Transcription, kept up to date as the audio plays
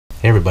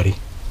Hey everybody,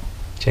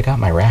 check out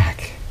my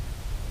rack.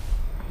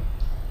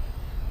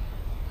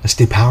 Let's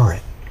depower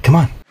it. Come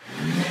on.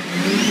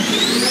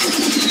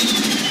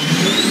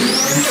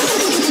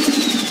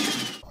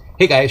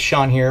 Hey guys,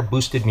 Sean here,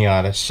 Boosted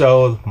Miata.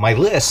 So my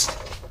list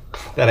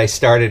that I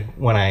started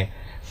when I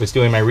was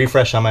doing my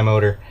refresh on my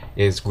motor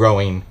is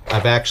growing.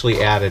 I've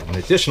actually added an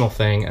additional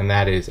thing, and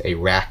that is a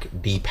rack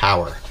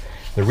depower.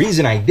 The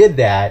reason I did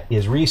that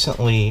is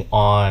recently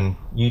on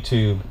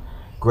YouTube,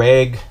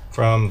 Greg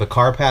from the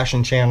Car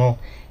Passion channel,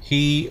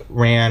 he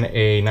ran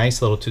a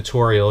nice little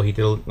tutorial. He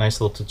did a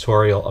nice little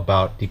tutorial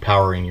about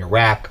depowering your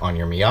rack on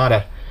your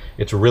Miata.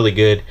 It's really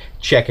good.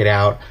 Check it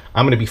out.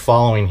 I'm going to be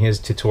following his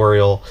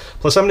tutorial.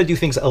 Plus, I'm going to do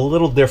things a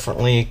little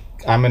differently.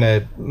 I'm going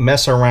to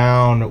mess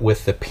around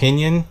with the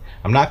pinion.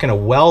 I'm not going to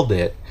weld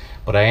it,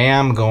 but I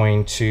am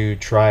going to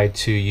try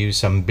to use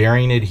some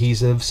bearing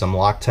adhesive, some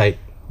Loctite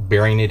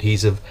bearing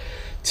adhesive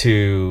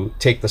to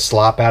take the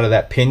slop out of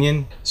that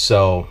pinion.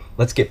 So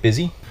let's get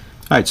busy.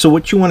 All right, so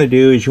what you want to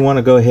do is you want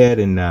to go ahead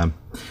and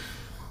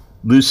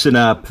loosen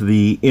up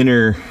the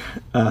inner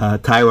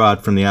tie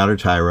rod from the outer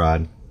tie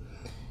rod.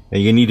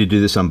 And you need to do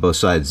this on both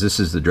sides.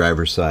 This is the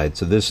driver's side.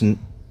 So this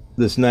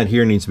nut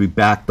here needs to be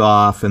backed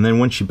off. And then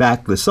once you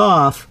back this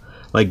off,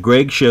 like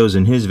Greg shows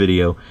in his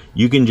video,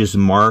 you can just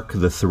mark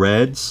the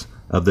threads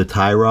of the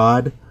tie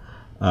rod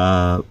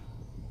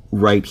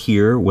right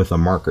here with a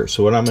marker.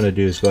 So what I'm going to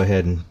do is go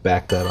ahead and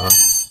back that off.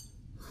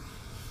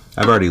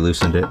 I've already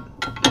loosened it.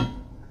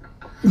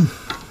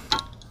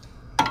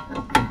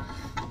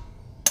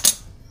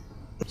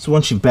 So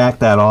once you back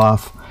that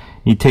off,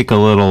 you take a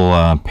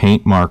little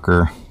paint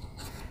marker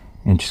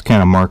and just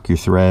kind of mark your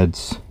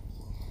threads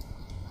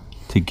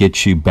to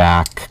get you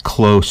back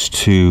close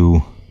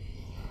to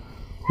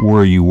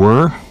where you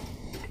were.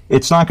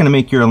 It's not going to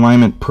make your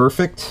alignment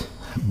perfect,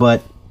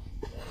 but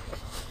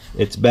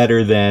it's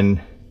better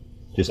than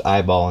just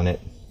eyeballing it.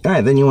 All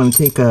right, then you want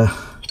to take a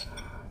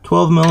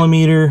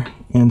 12mm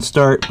and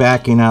start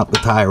backing out the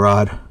tie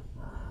rod.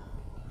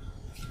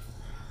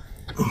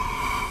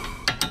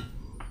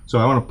 So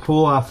I want to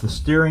pull off the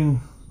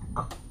steering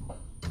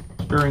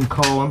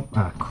column.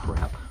 Ah,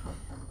 crap.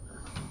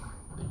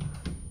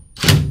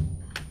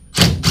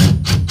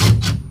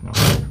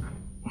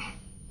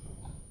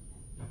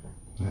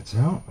 That's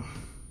out.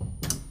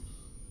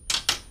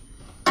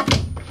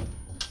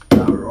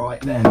 All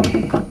right then.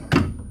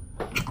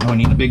 Oh, we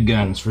need the big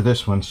guns for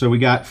this one. So we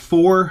got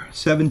 4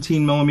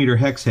 17mm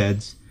hex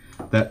heads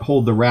that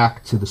hold the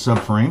rack to the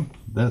subframe.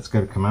 That's got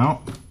to come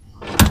out.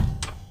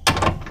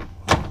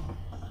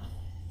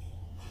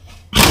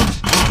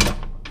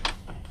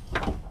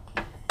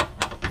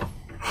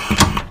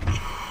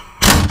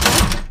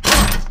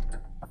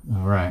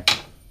 All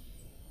right.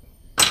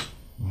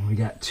 And we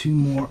got 2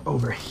 more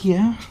over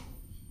here.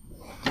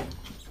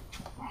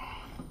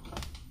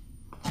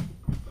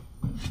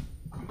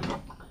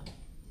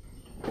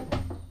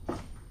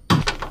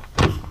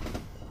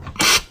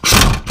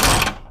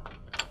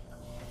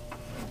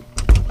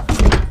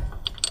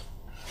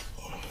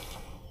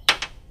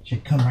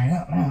 Should come right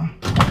out now.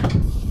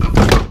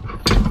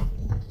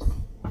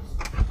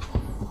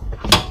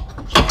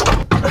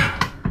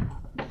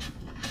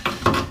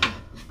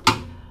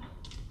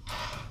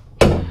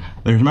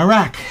 There's my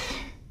rack.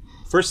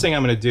 First thing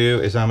I'm going to do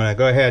is I'm going to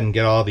go ahead and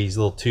get all these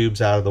little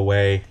tubes out of the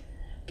way,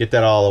 get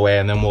that all away,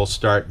 and then we'll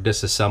start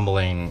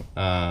disassembling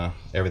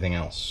everything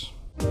else.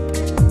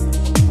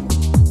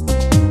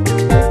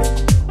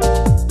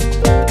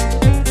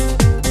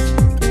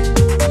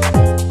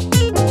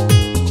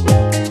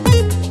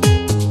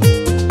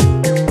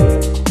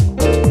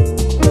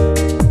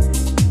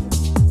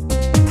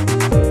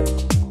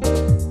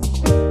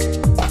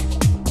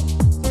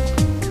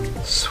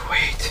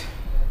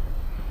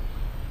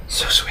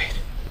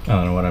 I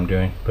don't know what I'm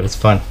doing, but it's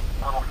fun.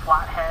 A little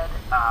flathead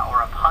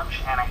or a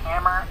punch and a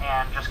hammer,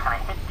 and just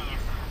kind of hit these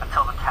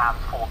until the tabs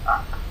fold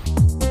up.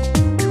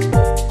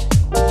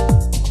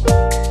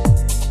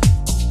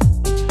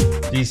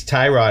 These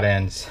tie rod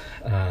ends,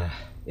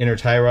 inner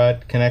tie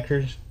rod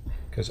connectors,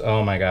 because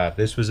oh my god,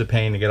 this was a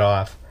pain to get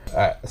off. All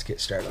right, let's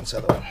get started on this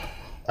other one.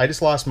 I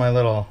just lost my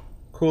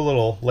cool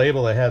little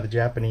label that had the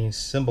Japanese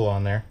symbol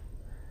on there.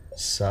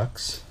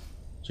 Sucks.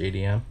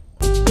 JDM.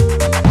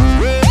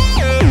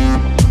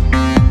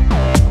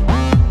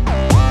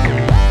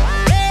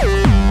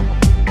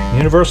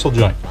 Universal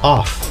joint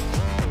off.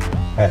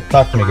 All right,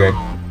 talk to me, Greg.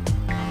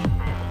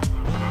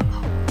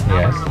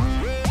 Yes.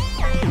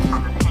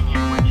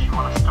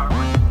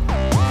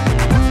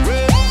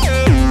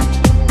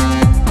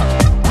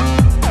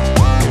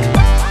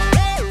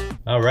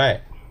 All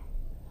right.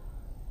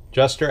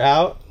 Adjuster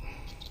out.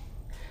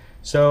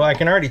 So I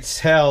can already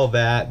tell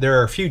that there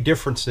are a few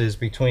differences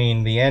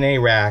between the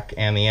NA rack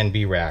and the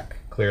NB rack.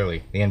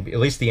 Clearly, at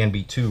least the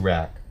NB2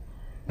 rack,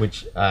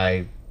 which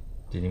I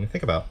didn't even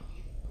think about.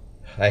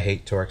 I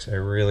hate Torx. I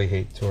really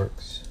hate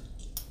Torx.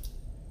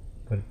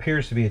 But it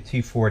appears to be a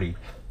T40.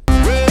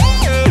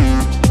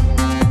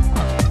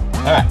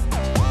 Alright,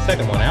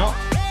 second one out.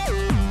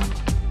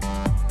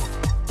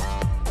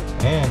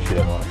 And she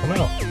doesn't want to come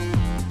out.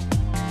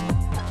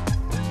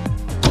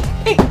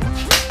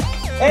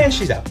 And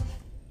she's out.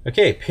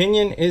 Okay,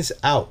 pinion is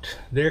out.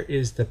 There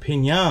is the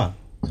pinion.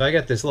 So I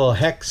got this little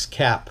hex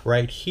cap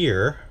right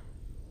here.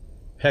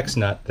 Hex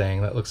nut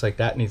thing that looks like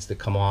that needs to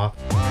come off.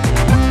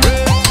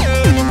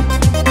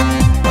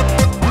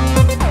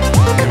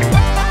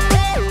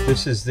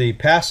 This is the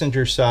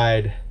passenger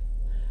side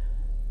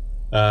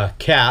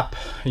cap.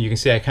 You can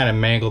see I kind of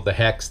mangled the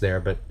hex there,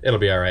 but it'll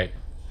be all right.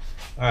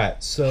 All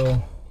right,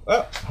 so,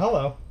 oh,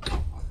 hello.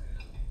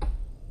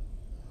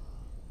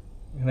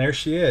 And there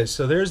she is.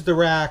 So there's the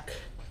rack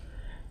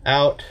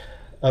out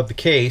of the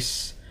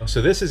case.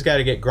 So this has got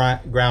to get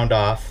ground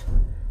off.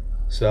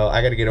 So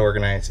I got to get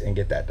organized and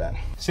get that done.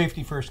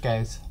 Safety first,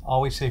 guys.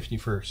 Always safety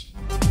first.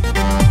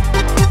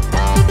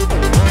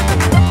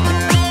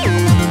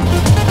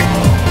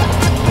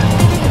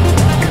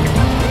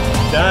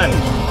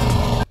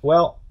 Done.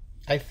 Well,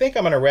 I think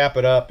I'm going to wrap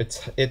it up.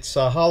 It's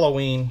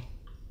Halloween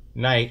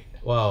night.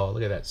 Whoa,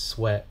 look at that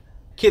sweat.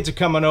 Kids are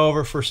coming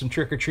over for some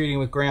trick-or-treating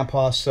with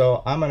Grandpa,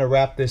 so I'm going to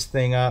wrap this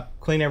thing up,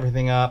 clean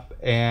everything up,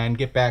 and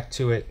get back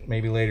to it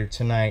maybe later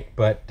tonight.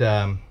 But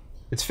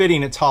it's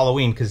fitting it's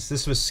Halloween because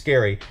this was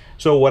scary.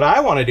 So what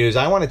I want to do is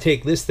I want to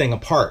take this thing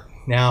apart.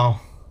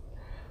 Now,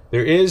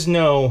 there is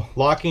no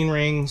locking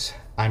rings.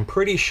 I'm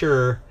pretty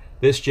sure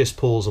this just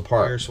pulls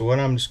apart. So what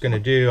I'm just going to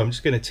do, I'm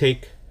just going to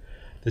take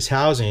this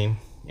housing,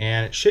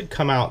 and it should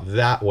come out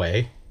that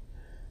way.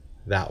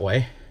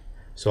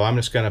 So I'm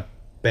just going to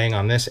bang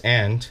on this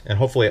end, and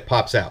hopefully it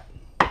pops out.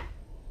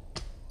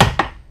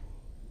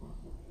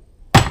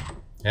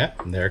 Yeah,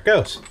 and there it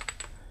goes.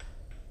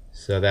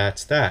 So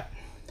that's that.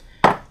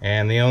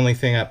 And the only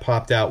thing that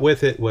popped out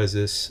with it was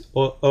this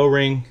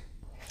O-ring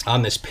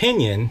on this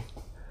pinion.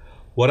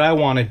 What I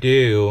want to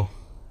do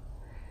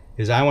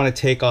is I want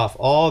to take off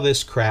all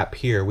this crap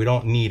here. We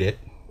don't need it.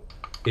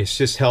 It's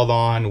just held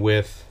on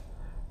with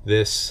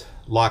this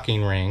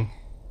locking ring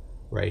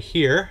right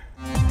here.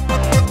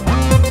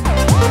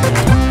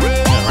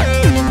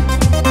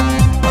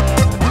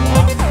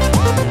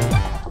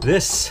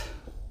 This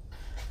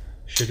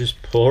should just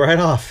pull right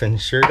off,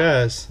 and sure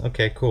does.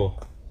 Okay,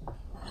 cool.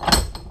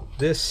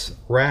 This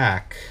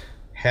rack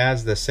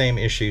has the same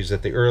issues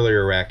that the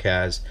earlier rack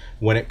has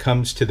when it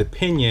comes to the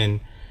pinion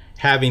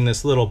having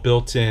this little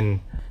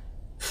built-in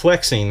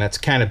flexing that's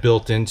kind of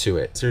built into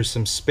it. There's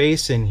some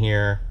space in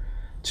here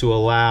to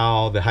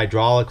allow the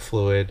hydraulic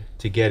fluid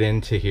to get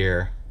into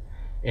here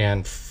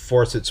and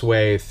force its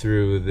way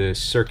through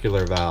this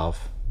circular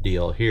valve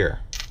deal here.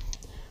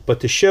 But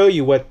to show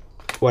you what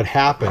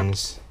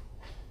happens,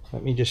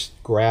 let me just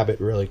grab it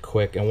really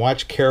quick and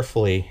watch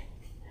carefully.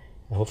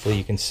 Hopefully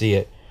you can see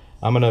it.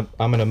 I'm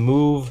gonna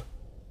move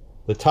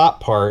the top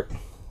part.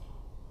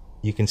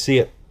 You can see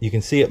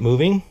it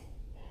moving,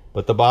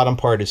 but the bottom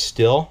part is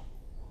still.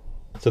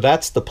 So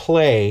that's the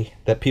play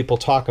that people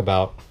talk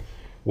about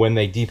when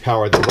they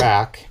depower the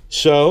rack.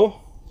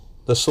 So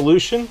the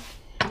solution,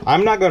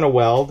 I'm not going to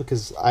weld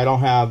because I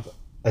don't have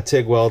a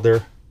TIG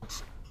welder,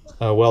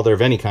 a welder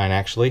of any kind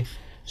actually.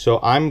 So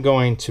I'm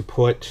going to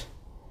put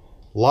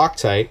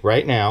Loctite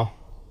right now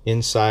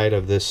inside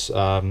of this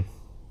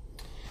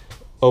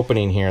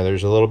opening here.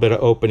 There's a little bit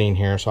of opening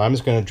here, so I'm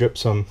just going to drip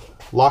some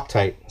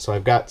Loctite. So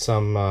I've got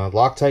some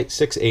Loctite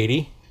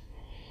 680,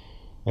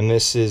 and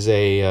this is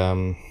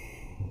a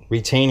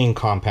retaining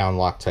compound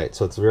Loctite,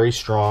 so it's very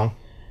strong.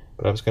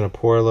 But I'm just going to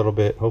pour a little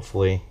bit.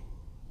 Hopefully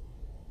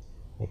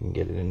I can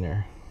get it in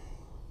there.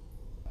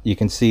 You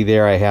can see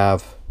there I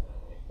have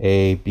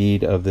a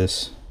bead of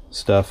this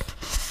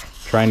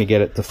stuff, trying to get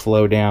it to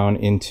flow down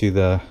into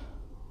the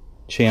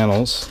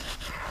channels.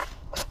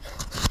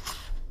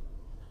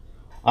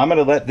 I'm going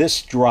to let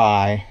this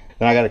dry,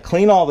 then I got to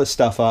clean all this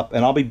stuff up,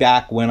 and I'll be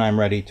back when I'm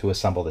ready to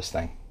assemble this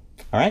thing.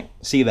 All right,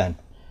 see you then.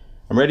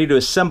 I'm ready to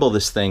assemble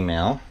this thing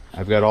now.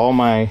 I've got all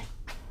my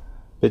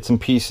bits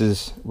and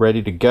pieces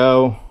ready to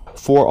go.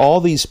 For all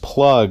these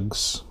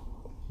plugs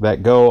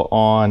that go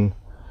on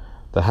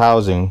the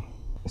housing,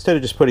 instead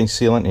of just putting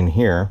sealant in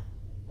here,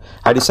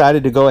 I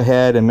decided to go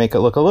ahead and make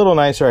it look a little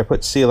nicer. I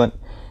put sealant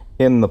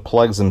in the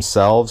plugs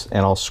themselves,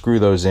 and I'll screw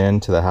those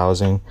into the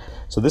housing.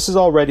 So this is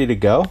all ready to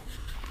go.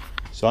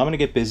 So I'm going to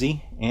get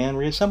busy and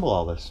reassemble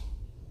all this.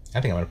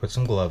 I think I'm going to put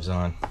some gloves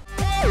on.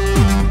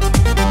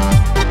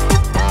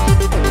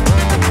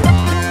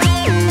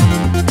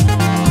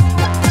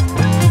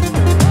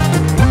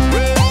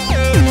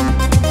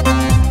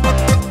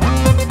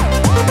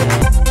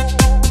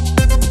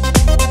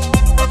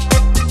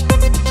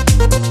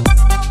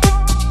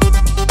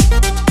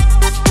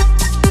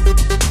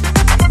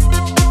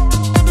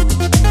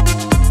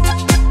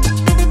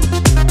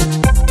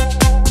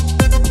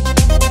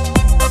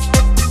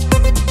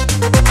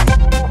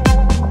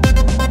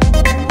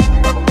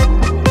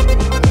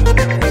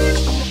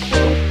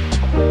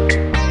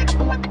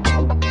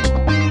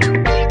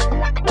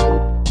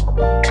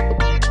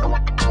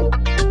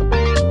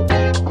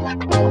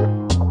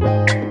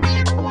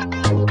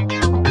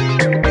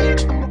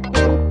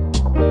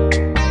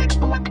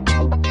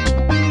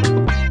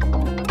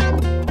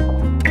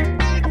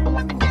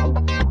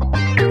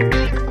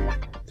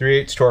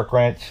 Torque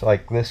wrench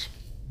like this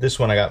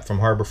one I got from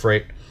Harbor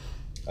Freight.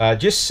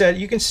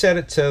 You can set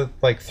it to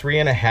like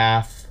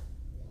 3.5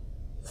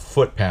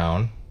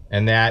 foot-pound,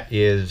 and that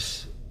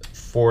is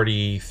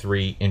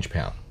 43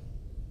 inch-pound.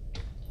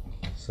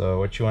 So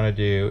what you want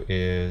to do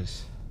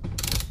is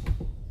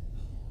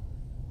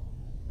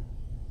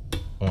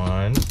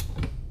 1,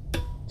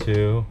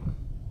 2,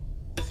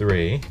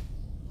 3.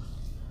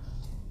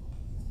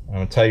 I'm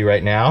gonna tell you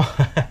right now,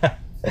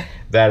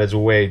 that is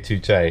way too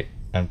tight.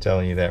 I'm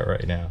telling you that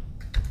right now.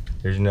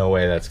 There's no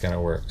way that's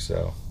gonna work,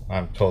 so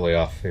I'm totally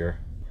off here.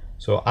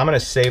 So I'm gonna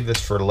save this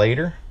for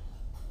later.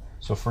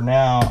 So for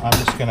now, I'm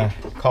just gonna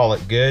call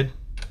it good.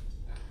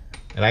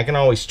 And I can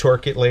always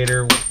torque it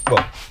later,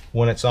 well,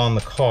 when it's on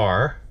the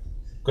car.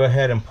 Go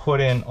ahead and put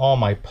in all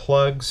my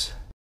plugs.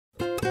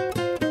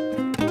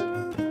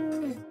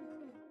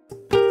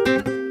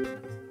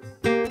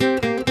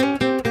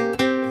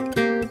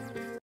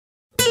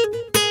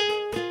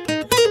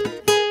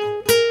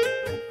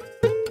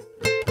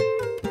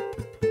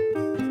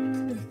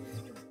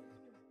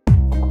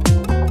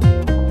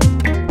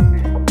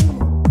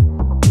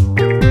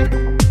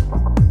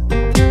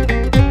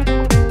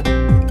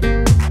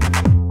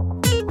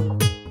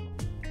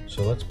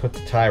 So let's put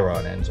the tie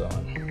rod ends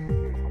on.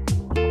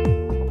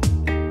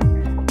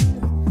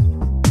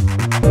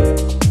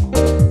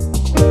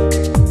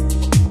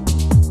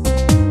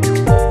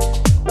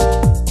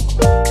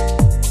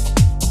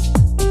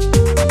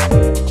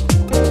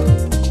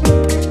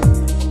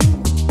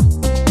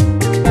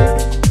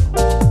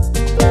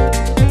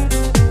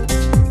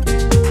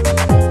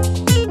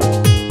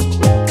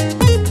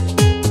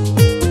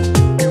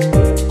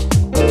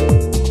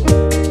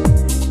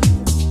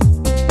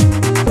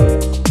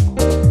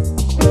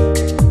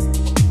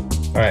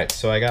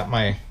 So I got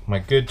my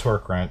good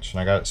torque wrench,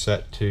 and I got it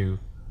set to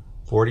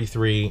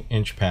 43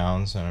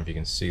 inch-pounds. I don't know if you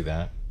can see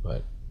that,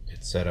 but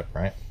it's set up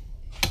right.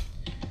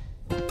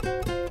 So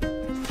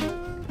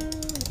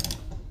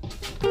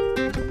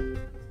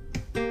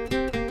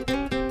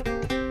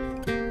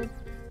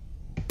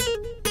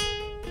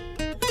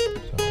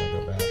I'm gonna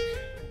go back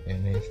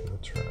and these will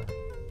turn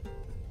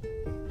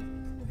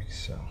like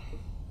so.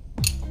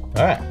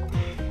 All right,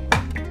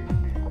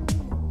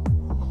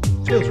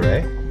 feels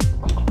right.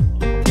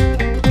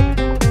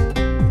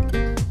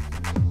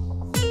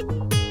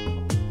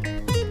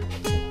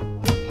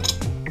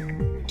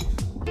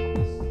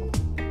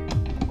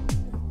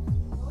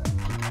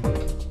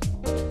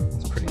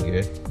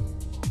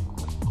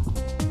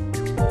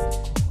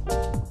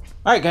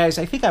 Alright guys,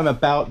 I think I'm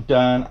about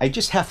done. I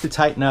just have to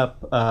tighten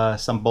up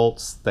some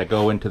bolts that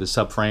go into the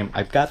subframe.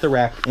 I've got the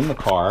rack in the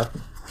car.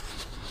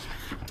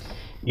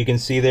 You can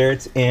see there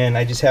it's in.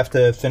 I just have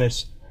to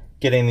finish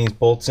getting these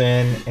bolts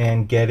in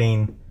and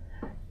getting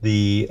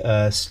the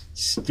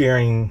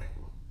steering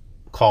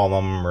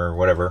column or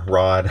whatever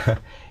rod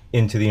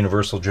into the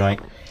universal joint.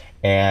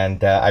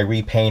 And I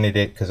repainted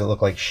it because it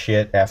looked like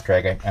shit after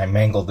I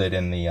mangled it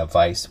in the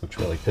vise, which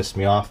really pissed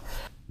me off.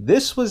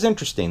 This was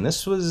interesting.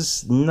 This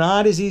was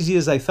not as easy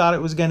as I thought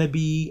it was going to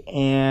be,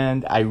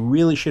 and I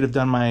really should have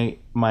done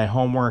my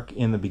homework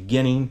in the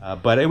beginning,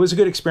 but it was a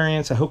good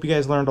experience. I hope you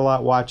guys learned a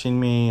lot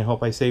watching me. I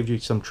hope I saved you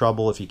some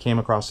trouble if you came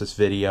across this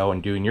video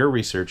and doing your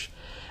research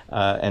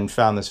and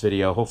found this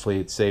video.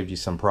 Hopefully it saved you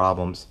some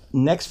problems.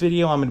 Next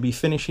video, I'm going to be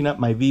finishing up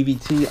my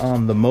VVT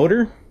on the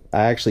motor.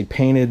 I actually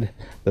painted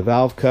the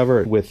valve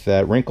cover with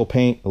wrinkle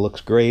paint. It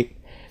looks great.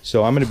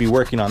 So I'm going to be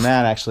working on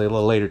that actually a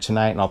little later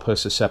tonight, and I'll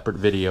post a separate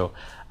video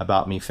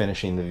about me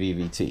finishing the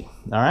VVT.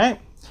 All right?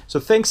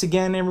 So thanks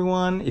again,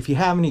 everyone. If you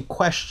have any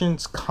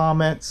questions,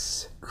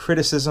 comments,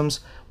 criticisms,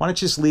 why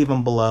don't you just leave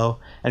them below?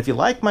 And if you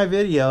like my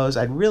videos,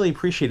 I'd really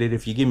appreciate it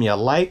if you give me a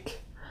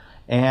like,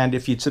 and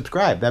if you'd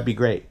subscribe, that'd be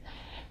great.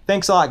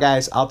 Thanks a lot,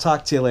 guys. I'll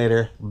talk to you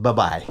later.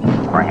 Bye-bye.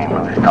 Bringing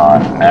boost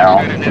on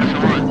now.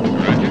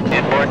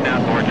 Inboard now,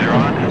 board, you're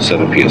on.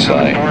 7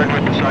 psi,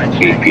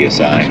 8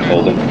 psi,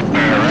 hold it.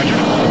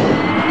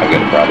 I've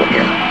got a problem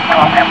here.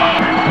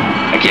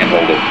 I can't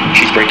hold it.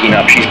 She's breaking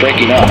up.